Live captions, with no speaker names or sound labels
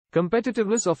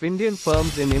Competitiveness of Indian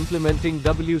firms in implementing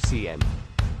WCM.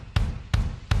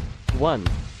 1.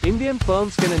 Indian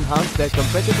firms can enhance their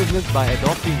competitiveness by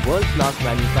adopting world-class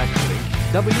manufacturing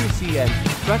 (WCM)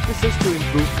 practices to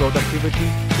improve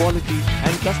productivity, quality,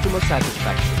 and customer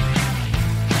satisfaction.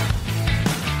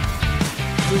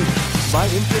 2. By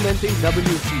implementing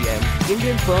WCM,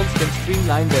 Indian firms can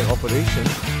streamline their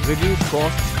operations, reduce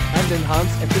costs, and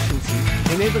enhance efficiency,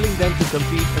 enabling them to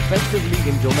compete effectively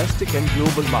in domestic and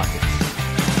global markets.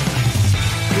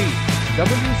 3.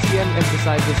 WCM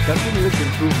emphasizes continuous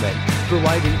improvement,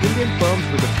 providing Indian firms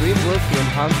with a framework to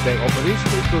enhance their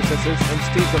operational processes and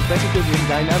stay competitive in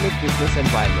dynamic business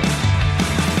environments.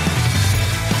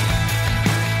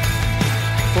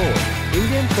 4.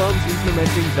 Indian firms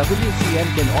implementing WCM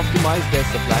can optimize their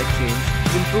supply chains,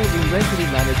 improve inventory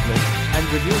management, and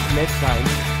reduce lead time,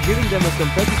 giving them a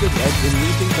competitive edge in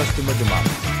meeting customer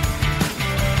demands.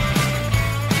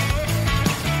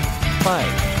 5.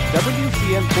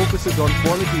 WCM focuses on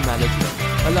quality management,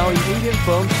 allowing Indian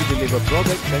firms to deliver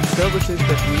products and services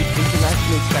that meet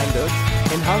international standards,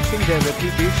 enhancing their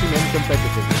reputation and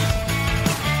competitiveness.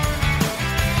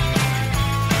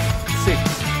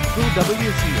 6. Through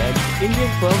WCM,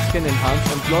 Indian firms can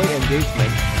enhance employee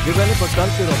engagement, develop a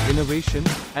culture of innovation,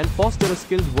 and foster a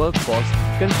skilled workforce,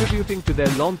 contributing to their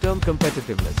long-term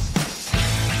competitiveness.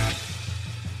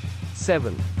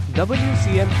 7.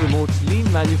 WCM promotes lean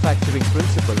manufacturing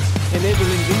principles,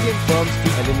 enabling Indian firms to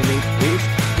eliminate waste,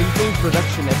 improve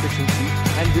production efficiency,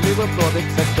 and deliver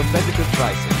products at competitive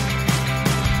prices.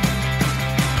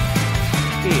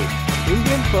 8.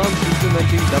 Indian firms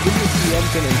implementing WCM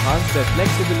can enhance their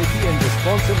flexibility and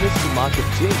responsiveness to market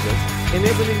changes,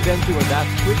 enabling them to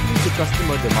adapt quickly to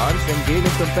customer demands and gain a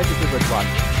competitive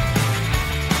advantage.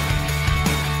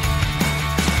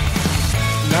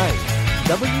 9.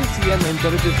 WCM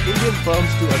encourages Indian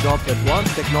firms to adopt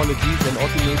advanced technologies and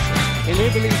automation,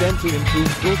 enabling them to improve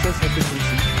process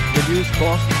efficiency, reduce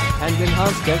costs, and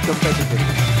enhance their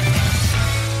competitiveness.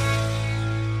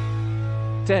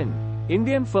 10.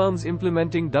 Indian firms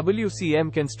implementing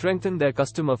WCM can strengthen their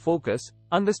customer focus,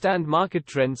 understand market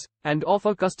trends, and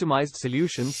offer customized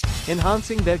solutions,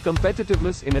 enhancing their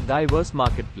competitiveness in a diverse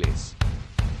marketplace.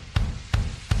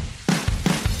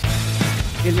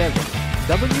 11.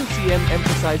 WCM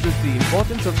emphasizes the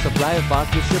importance of supplier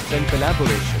partnerships and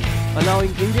collaboration,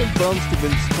 allowing Indian firms to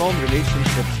build strong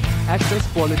relationships, access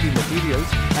quality materials,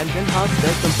 and enhance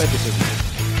their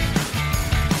competitiveness.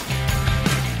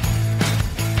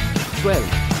 12.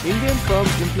 Indian firms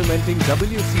implementing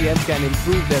WCM can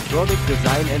improve their product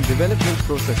design and development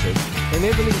processes,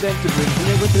 enabling them to bring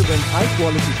innovative and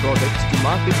high-quality products to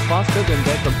market faster than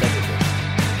their competitors.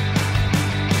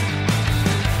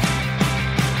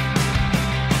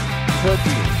 13.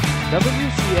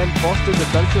 WCM fosters a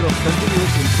culture of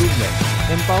continuous improvement,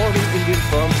 empowering Indian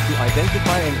firms to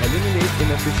identify and eliminate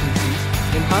inefficiencies,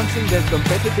 enhancing their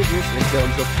competitiveness in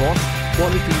terms of cost,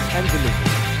 quality, and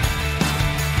delivery.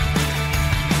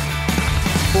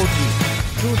 14.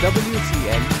 Through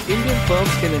WCM, Indian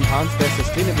firms can enhance their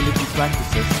sustainability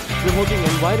practices, promoting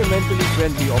environmentally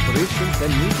friendly operations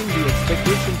and meeting the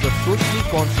expectations of socially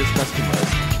conscious customers,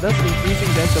 thus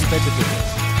increasing their competitiveness.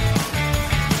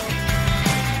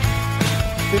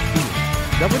 15.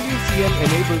 WCM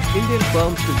enables Indian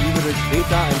firms to leverage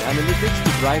data and analytics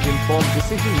to drive informed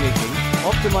decision-making,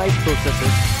 optimize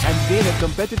processes, and gain a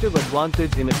competitive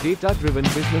advantage in a data-driven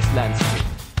business landscape.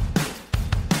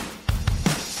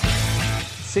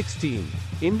 16.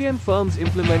 Indian firms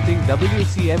implementing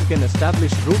WCM can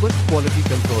establish robust quality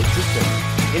control systems,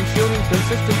 ensuring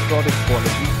consistent product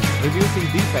quality, reducing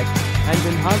defects, and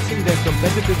enhancing their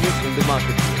competitiveness in the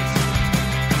marketplace.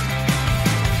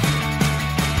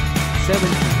 17.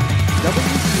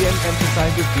 WCM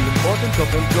emphasizes the importance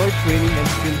of employee training and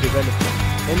skill development,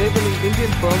 enabling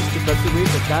Indian firms to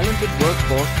cultivate a talented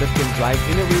workforce that can drive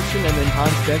innovation and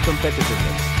enhance their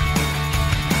competitiveness.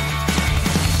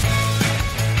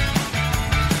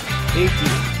 18.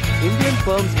 Indian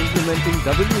firms implementing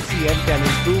WCM can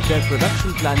improve their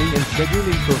production planning and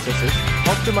scheduling processes,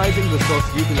 optimizing resource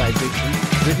utilization,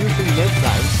 reducing lead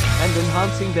time, and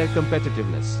enhancing their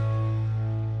competitiveness.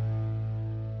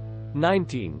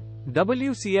 19.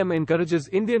 WCM encourages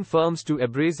Indian firms to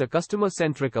embrace a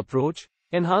customer-centric approach,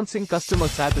 enhancing customer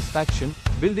satisfaction,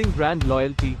 building brand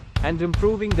loyalty, and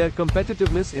improving their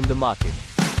competitiveness in the market.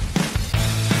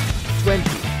 20.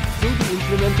 Through the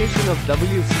implementation of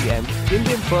WCM,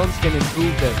 Indian firms can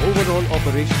improve their overall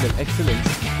operational excellence,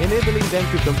 enabling them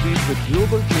to compete with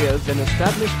global players and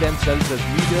establish themselves as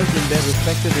leaders in their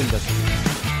respective industries.